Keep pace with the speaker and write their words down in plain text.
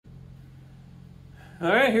All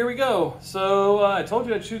right, here we go. So I told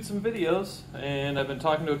you I'd shoot some videos, and I've been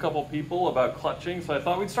talking to a couple people about clutching, so I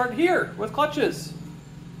thought we'd start here with clutches.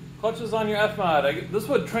 Clutches on your FMod. This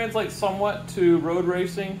would translate somewhat to road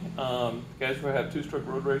racing. You guys who have two-stroke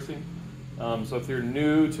road racing. So if you're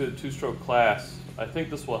new to two-stroke class, I think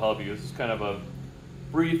this will help you. This is kind of a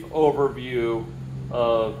brief overview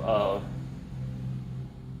of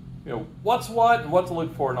what's what and what to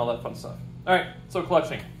look for and all that fun stuff. All right, so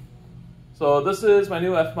clutching. So this is my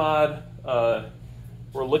new FMod.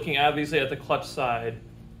 We're looking obviously at the clutch side,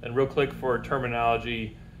 and real quick for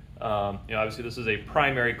terminology, obviously this is a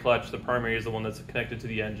primary clutch. The primary is the one that's connected to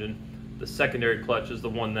the engine. The secondary clutch is the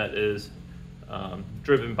one that is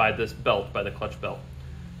driven by this belt, by the clutch belt.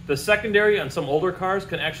 The secondary on some older cars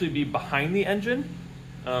can actually be behind the engine,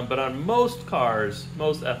 but on most cars,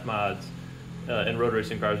 most FMods and road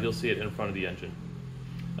racing cars, you'll see it in front of the engine.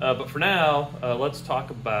 But for now, let's talk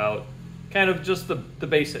about kind of just the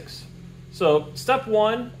basics. So step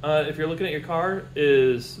one, if you're looking at your car,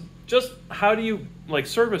 is just how do you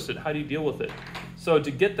service it? How do you deal with it? So to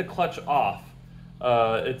get the clutch off,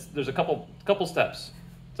 there's a couple steps.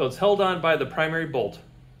 So it's held on by the primary bolt.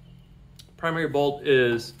 Primary bolt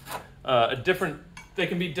is they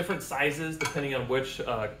can be different sizes depending on which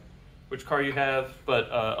car you have. But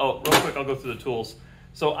real quick, I'll go through the tools.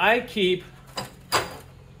 So I keep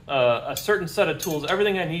a certain set of tools,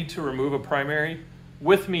 everything I need to remove a primary,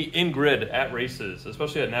 with me in grid at races,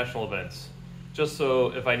 especially at national events. Just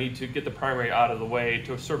so if I need to get the primary out of the way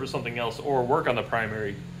to service something else or work on the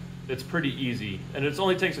primary, it's pretty easy. And it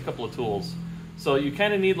only takes a couple of tools. So you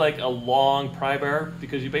kind of need like a long pry bar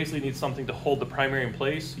because you basically need something to hold the primary in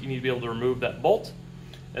place. You need to be able to remove that bolt.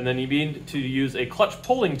 And then you need to use a clutch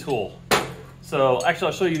pulling tool. So actually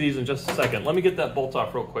I'll show you these in just a second. Let me get that bolt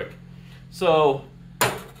off real quick. So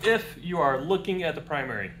if you are looking at the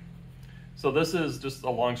primary, so this is just a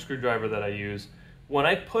long screwdriver that I use. When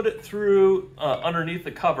I put it through underneath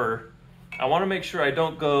the cover, I want to make sure I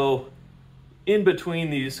don't go in between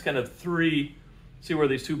these kind of three, see where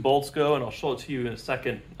these two bolts go, and I'll show it to you in a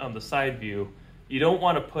second on the side view. You don't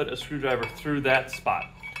want to put a screwdriver through that spot.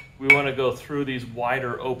 We want to go through these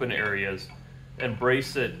wider open areas and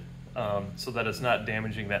brace it so that it's not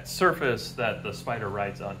damaging that surface that the spider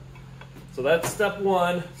rides on. So that's step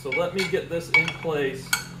one. So let me get this in place.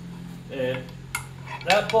 And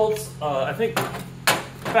that bolt's, I think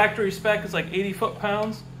factory spec is like 80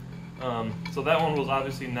 foot-pounds. So that one was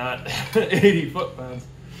obviously not 80 foot-pounds.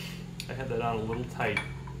 I had that on a little tight.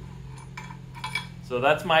 So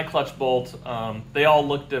that's my clutch bolt. They all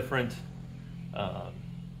look different.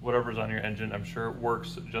 Whatever's on your engine, I'm sure it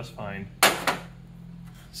works just fine.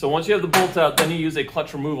 So once you have the bolt out, then you use a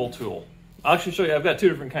clutch removal tool. I'll actually show you, I've got two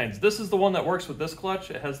different kinds. This is the one that works with this clutch.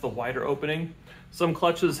 It has the wider opening. Some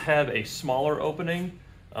clutches have a smaller opening,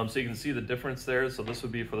 so you can see the difference there. So this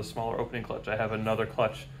would be for the smaller opening clutch. I have another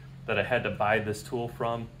clutch that I had to buy this tool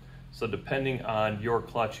from. So depending on your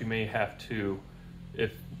clutch, you may have to,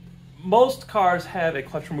 if most cars have a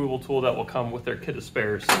clutch removal tool that will come with their kit of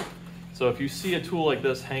spares. So if you see a tool like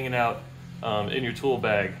this hanging out in your tool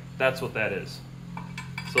bag, that's what that is.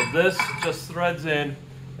 So this just threads in.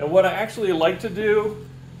 And what I actually like to do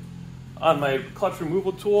on my clutch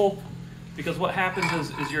removal tool, because what happens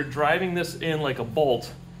is you're driving this in like a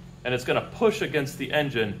bolt, and it's going to push against the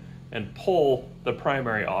engine and pull the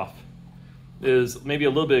primary off, is maybe a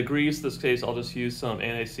little bit of grease. In this case, I'll just use some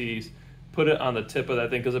anti-seize, put it on the tip of that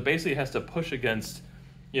thing, because it basically has to push against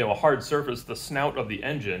a hard surface, the snout of the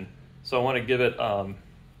engine. So I want to give it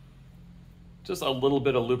just a little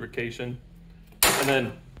bit of lubrication. And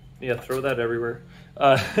then, throw that everywhere.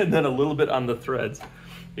 And then a little bit on the threads.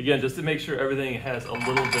 Again, just to make sure everything has a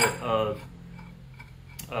little bit of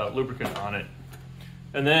lubricant on it.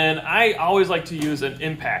 And then I always like to use an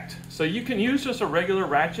impact. So you can use just a regular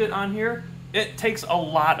ratchet on here. It takes a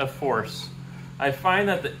lot of force. I find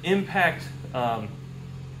that the impact gun,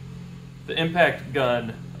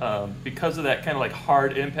 because of that kind of like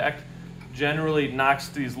hard impact, generally knocks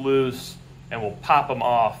these loose and will pop them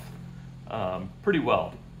off pretty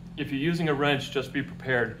well. If you're using a wrench, just be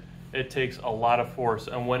prepared. It takes a lot of force.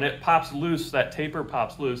 And when it pops loose, that taper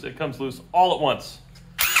pops loose, it comes loose all at once.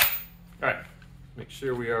 All right, make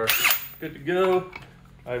sure we are good to go.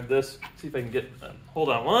 I have this, see if I can get, hold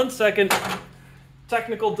on one second.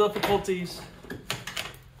 Technical difficulties.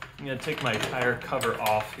 I'm gonna take my tire cover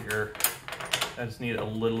off here. I just need a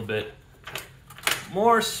little bit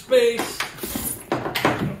more space.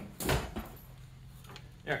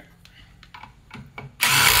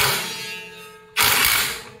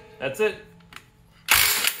 That's it.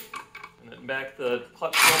 And then back the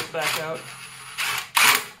clutch bolt back out.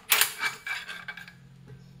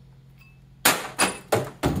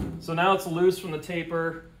 So now it's loose from the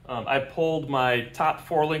taper. I pulled my top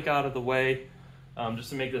 4-link out of the way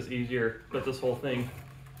just to make this easier, but this whole thing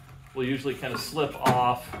will usually kind of slip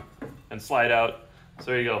off and slide out.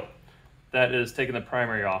 So there you go. That is taking the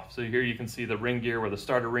primary off. So here you can see the ring gear, where the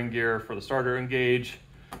starter ring gear for the starter engage,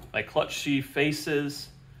 my clutch sheath faces,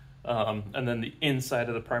 and then the inside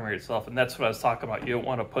of the primary itself. And that's what I was talking about. You don't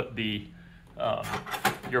want to put the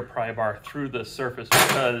your pry bar through the surface,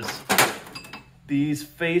 because these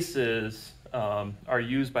faces are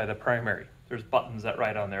used by the primary. There's buttons that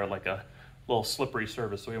ride on there like a little slippery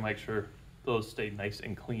surface, so we make sure those stay nice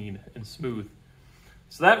and clean and smooth.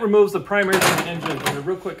 So that removes the primary from the engine. And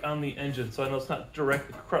real quick on the engine, so I know it's not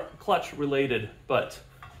directly clutch related, but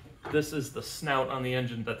this is the snout on the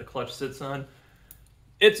engine that the clutch sits on.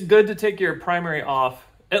 It's good to take your primary off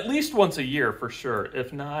at least once a year for sure,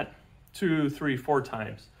 if not 2, 3, 4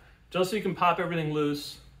 times, just so you can pop everything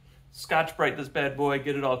loose, Scotch-Brite this bad boy,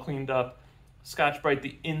 get it all cleaned up, Scotch-Brite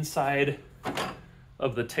the inside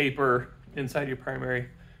of the taper, inside your primary,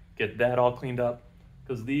 get that all cleaned up,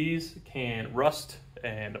 because these can rust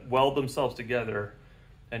and weld themselves together,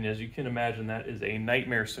 and as you can imagine, that is a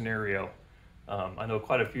nightmare scenario. I know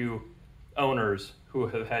quite a few owners who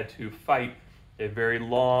have had to fight a very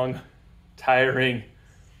long, tiring,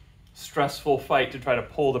 stressful fight to try to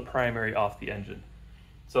pull the primary off the engine.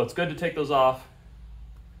 So it's good to take those off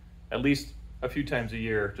at least a few times a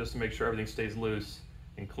year, just to make sure everything stays loose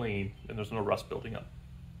and clean and there's no rust building up.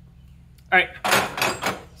 All right,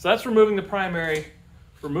 so that's removing the primary.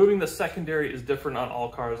 Removing the secondary is different on all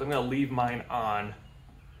cars. I'm gonna leave mine on.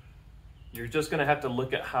 You're just gonna have to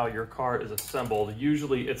look at how your car is assembled.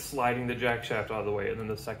 Usually it's sliding the jack shaft out of the way and then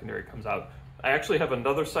the secondary comes out. I actually have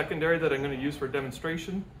another secondary that I'm gonna use for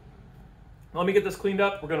demonstration. Let me get this cleaned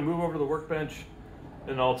up. We're gonna move over to the workbench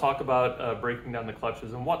and I'll talk about breaking down the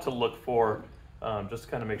clutches and what to look for, just to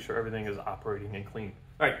kind of make sure everything is operating and clean.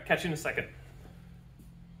 All right, catch you in a second.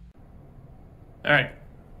 All right,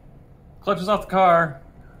 clutch is off the car.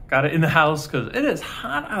 Got it in the house because it is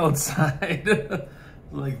hot outside.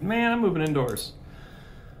 Like, man, I'm moving indoors.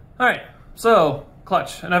 All right, so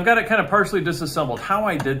clutch, and I've got it kind of partially disassembled. How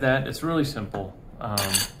I did that, it's really simple.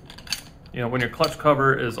 You know, when your clutch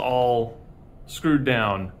cover is all screwed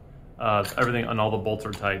down, everything on all the bolts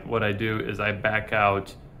are tight, what I do is I back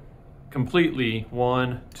out completely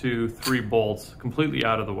 1, 2, 3 bolts completely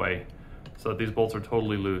out of the way so that these bolts are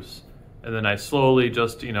totally loose. And then I slowly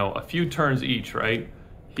just, you know, a few turns each, right?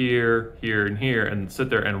 Here, here, and here, and sit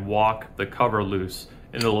there and walk the cover loose.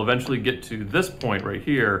 And it'll eventually get to this point right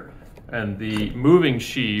here, and the moving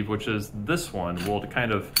sheave, which is this one, will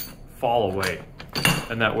kind of fall away.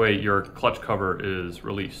 And that way your clutch cover is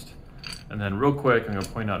released. And then real quick, I'm gonna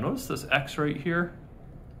point out, notice this X right here?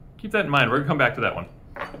 Keep that in mind, we're gonna come back to that one.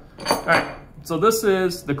 All right, so this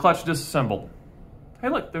is the clutch disassembled. Hey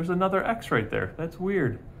look, there's another X right there, that's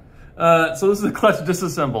weird. So this is the clutch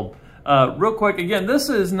disassembled. Real quick, again, this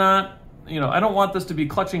is not, you know, I don't want this to be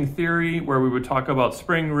clutching theory where we would talk about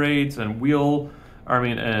spring rates and weights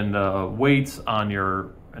on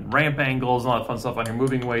your, and ramp angles and all that fun stuff on your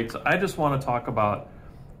moving weights. I just want to talk about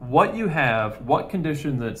what you have, what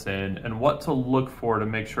condition that's in, and what to look for to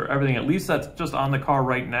make sure everything, at least that's just on the car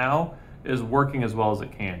right now, is working as well as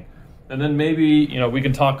it can. And then maybe, you know, we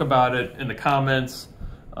can talk about it in the comments,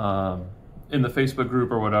 in the Facebook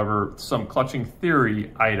group or whatever, some clutching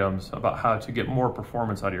theory items about how to get more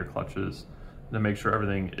performance out of your clutches and to make sure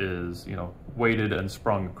everything is, you know, weighted and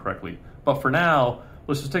sprung correctly. But for now,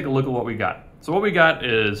 let's just take a look at what we got. So what we got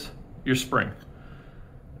is your spring.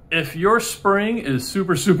 If your spring is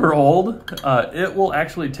super, super old, it will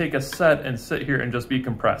actually take a set and sit here and just be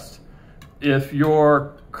compressed. If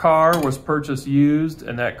your car was purchased used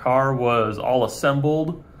and that car was all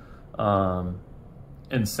assembled,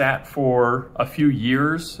 and sat for a few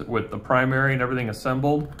years with the primary and everything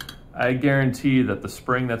assembled, I guarantee that the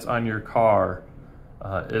spring that's on your car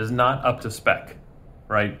is not up to spec,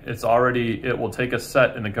 right? It will take a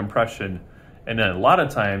set in the compression, and then a lot of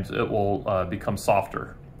times it will become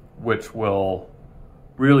softer, which will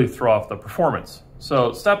really throw off the performance.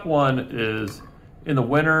 So step one is, in the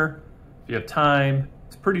winter, if you have time,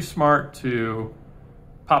 it's pretty smart to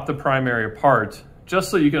pop the primary apart just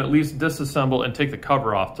so you can at least disassemble and take the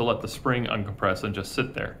cover off to let the spring uncompress and just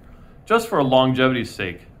sit there. Just for longevity's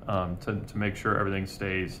sake, to make sure everything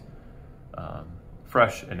stays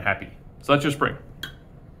fresh and happy. So that's your spring.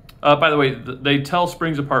 By the way, they tell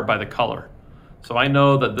springs apart by the color. So I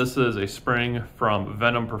know that this is a spring from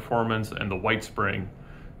Venom Performance and the white spring.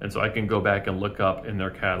 And so I can go back and look up in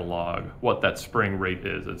their catalog what that spring rate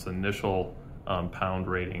is, its initial pound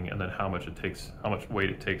rating, and then how much it takes, how much weight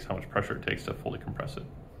it takes, how much pressure it takes to fully compress it.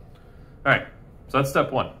 All right, so that's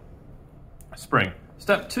step one, spring.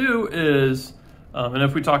 Step two is, and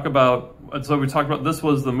if we talk about, so we talked about, this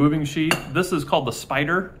was the moving sheave. This is called the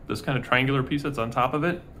spider, this kind of triangular piece that's on top of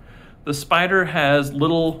it. The spider has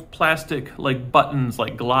little plastic like buttons,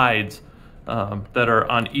 like glides, that are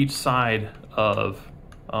on each side of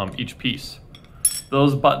each piece.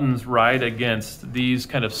 Those buttons ride against these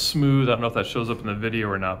kind of smooth, I don't know if that shows up in the video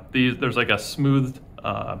or not. There's like a smooth,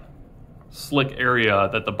 slick area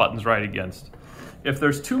that the buttons ride against. If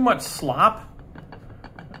there's too much slop,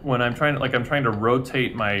 when I'm trying to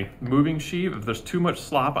rotate my moving sheave, if there's too much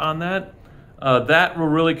slop on that, that will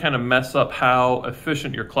really kind of mess up how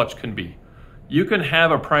efficient your clutch can be. You can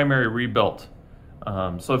have a primary rebuilt.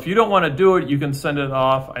 So if you don't want to do it, you can send it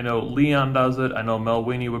off. I know Leon does it. I know Mel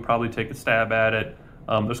Winnie would probably take a stab at it.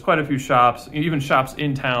 There's quite a few shops, even shops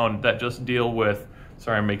in town, that just deal with,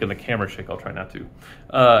 sorry, I'm making the camera shake, I'll try not to.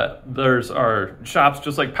 There's our shops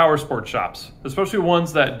just like power sports shops, especially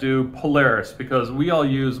ones that do Polaris, because we all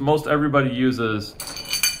use, most everybody uses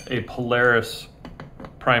a Polaris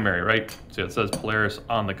primary, right? So it says Polaris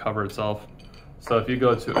on the cover itself. So if you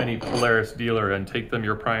go to any Polaris dealer and take them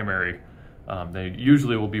your primary, they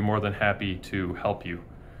usually will be more than happy to help you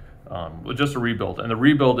with just a rebuild. And the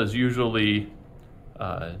rebuild is usually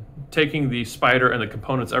taking the spider and the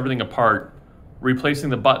components, everything apart, replacing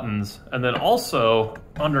the buttons, and then also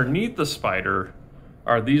underneath the spider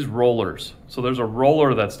are these rollers. So there's a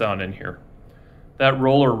roller that's down in here. That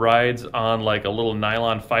roller rides on like a little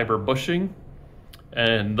nylon fiber bushing,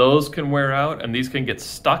 and those can wear out and these can get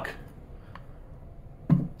stuck.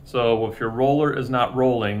 So if your roller is not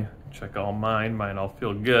rolling, check all mine all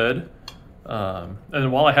feel good.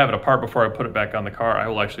 And while I have it apart before I put it back on the car, I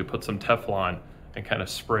will actually put some Teflon and kind of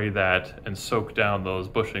spray that and soak down those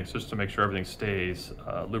bushings just to make sure everything stays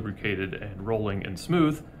lubricated and rolling and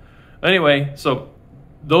smooth. Anyway, so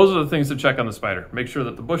those are the things to check on the spider. Make sure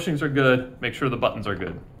that the bushings are good, make sure the buttons are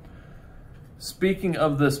good. Speaking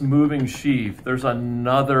of this moving sheave, there's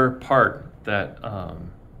another part that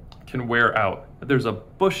can wear out. There's a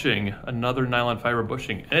bushing, another nylon fiber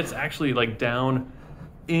bushing, and it's actually like down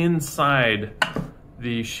inside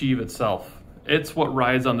the sheave itself. It's what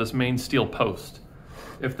rides on this main steel post.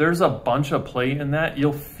 If there's a bunch of play in that,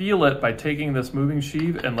 you'll feel it by taking this moving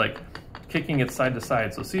sheave and like kicking it side to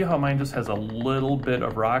side. So see how mine just has a little bit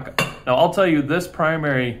of rock? Now I'll tell you, this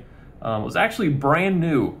primary was actually brand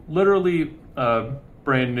new, literally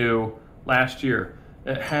brand new last year.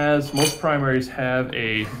 It has, most primaries have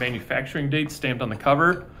a manufacturing date stamped on the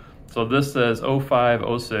cover. So this says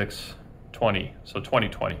 05, 06, 20, so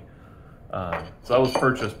 2020. So that was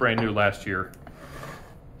purchased brand new last year.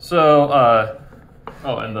 So,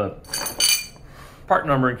 oh, and the part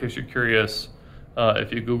number, in case you're curious,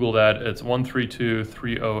 if you Google that, it's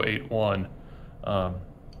 1323081.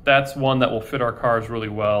 That's one that will fit our cars really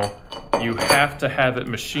well. You have to have it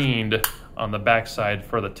machined on the backside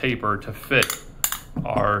for the taper to fit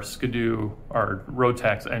our Skidoo, our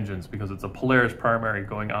Rotax engines, because it's a Polaris primary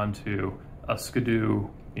going onto a Skidoo,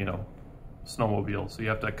 you know, snowmobile. So you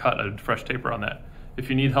have to cut a fresh taper on that. If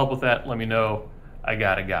you need help with that, let me know. I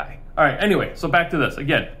got a guy. All right, anyway, so back to this.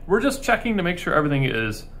 Again, we're just checking to make sure everything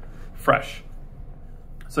is fresh.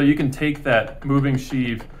 So you can take that moving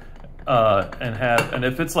sheave and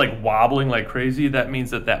if it's like wobbling like crazy, that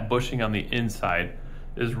means that that bushing on the inside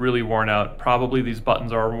is really worn out. Probably these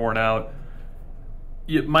buttons are worn out.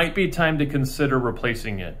 It might be time to consider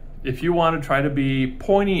replacing it. If you want to try to be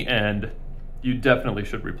pointy end, you definitely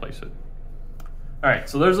should replace it. All right,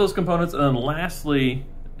 so there's those components. And then lastly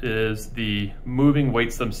is the moving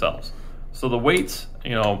weights themselves. So the weights,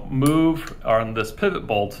 you know, move on this pivot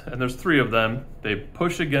bolt, and there's 3 of them. They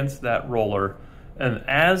push against that roller, and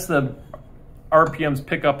as the RPMs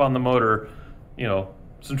pick up on the motor, you know,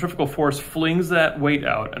 centrifugal force flings that weight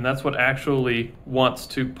out, and that's what actually wants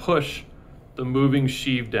to push the moving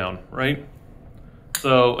sheave down, right?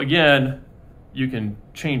 So again, you can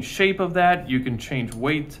change shape of that, you can change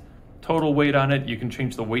weight, total weight on it, you can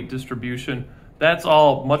change the weight distribution. That's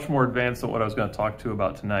all much more advanced than what I was going to talk to you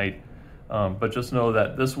about tonight. But just know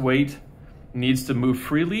that this weight needs to move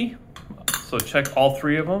freely. So check all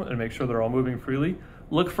 3 of them and make sure they're all moving freely.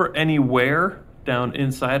 Look for any wear down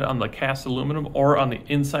inside on the cast aluminum or on the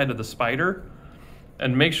inside of the spider,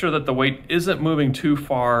 and make sure that the weight isn't moving too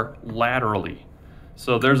far laterally.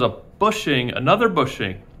 So there's a bushing, another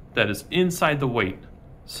bushing that is inside the weight.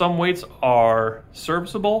 Some weights are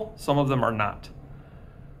serviceable, some of them are not.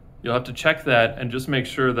 You'll have to check that and just make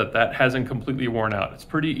sure that that hasn't completely worn out. It's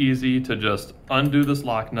pretty easy to just undo this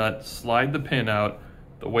lock nut, slide the pin out,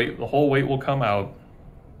 the whole weight will come out,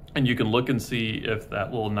 and you can look and see if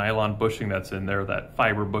that little nylon bushing that's in there, that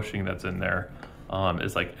fiber bushing that's in there,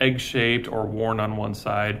 is like egg-shaped or worn on one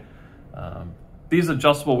side. These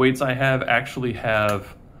adjustable weights I have actually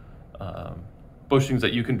have bushings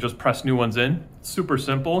that you can just press new ones in. It's super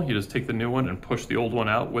simple. You just take the new one and push the old one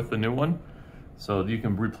out with the new one. So you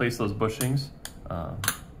can replace those bushings.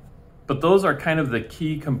 But those are kind of the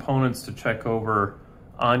key components to check over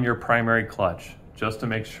on your primary clutch, just to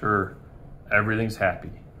make sure everything's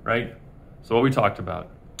happy, right? So what we talked about,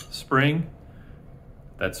 spring,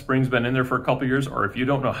 that spring's been in there for a couple years, or if you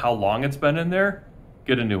don't know how long it's been in there,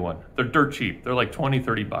 get a new one. They're dirt cheap. They're like 20,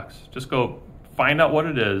 30 bucks. Just go find out what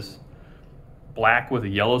it is. Black with a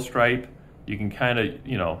yellow stripe. You can kind of,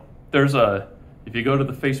 you know, if you go to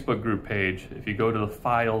the Facebook group page, if you go to the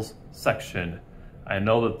files section, I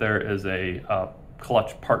know that there is a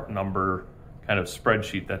clutch part number kind of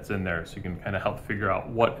spreadsheet that's in there, so you can kind of help figure out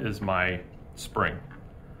what is my spring.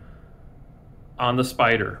 On the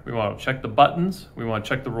Spider, we want to check the buttons, we want to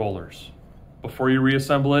check the rollers. Before you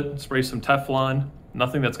reassemble it, spray some Teflon,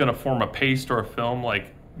 nothing that's going to form a paste or a film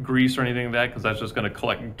like grease or anything like that, because that's just going to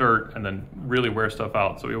collect dirt and then really wear stuff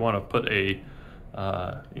out. So we want to put a,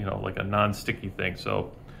 you know, like a non-sticky thing.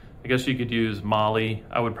 So I guess you could use Molly.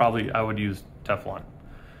 I would use Teflon.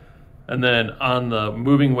 And then on the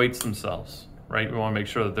moving weights themselves, right? We want to make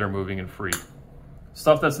sure that they're moving and free.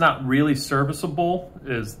 Stuff that's not really serviceable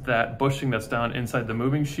is that bushing that's down inside the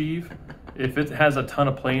moving sheave. If it has a ton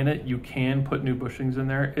of play in it, you can put new bushings in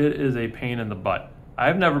there. It is a pain in the butt.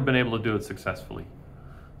 I've never been able to do it successfully.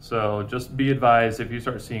 So just be advised, if you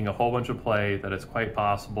start seeing a whole bunch of play, that it's quite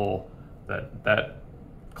possible that that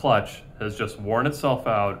clutch has just worn itself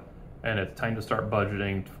out and it's time to start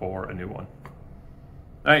budgeting for a new one.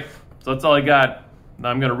 All right, so that's all I got. Now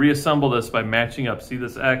I'm gonna reassemble this by matching up. See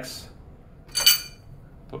this X?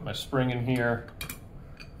 Put my spring in here,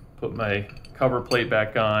 put my cover plate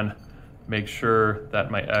back on, make sure that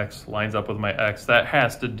my X lines up with my X. That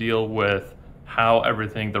has to deal with how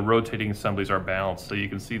everything, the rotating assemblies are balanced. So you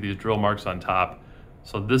can see these drill marks on top.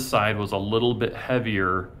 So this side was a little bit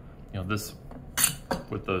heavier, you know, this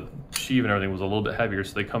with the sheave and everything was a little bit heavier,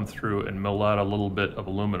 so they come through and mill out a little bit of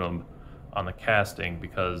aluminum on the casting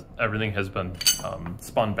because everything has been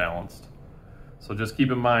spun balanced. So just keep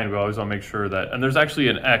in mind, we always want to make sure that, and there's actually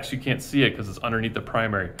an X, you can't see it because it's underneath the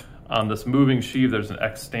primary. On this moving sheave, there's an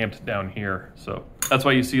X stamped down here. So that's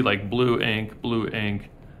why you see like blue ink.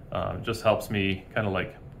 Just helps me kind of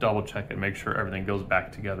like double check and make sure everything goes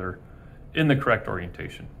back together in the correct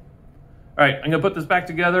orientation. All right, I'm gonna put this back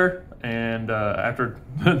together and after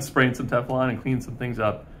spraying some Teflon and clean some things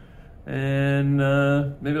up, and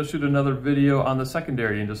maybe I'll shoot another video on the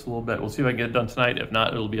secondary in just a little bit. We'll see if I can get it done tonight. If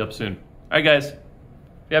not, it'll be up soon. All right, guys, if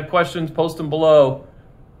you have questions, post them below.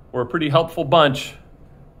 We're a pretty helpful bunch.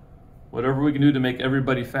 Whatever we can do to make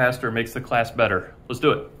everybody faster makes the class better. Let's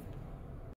do it.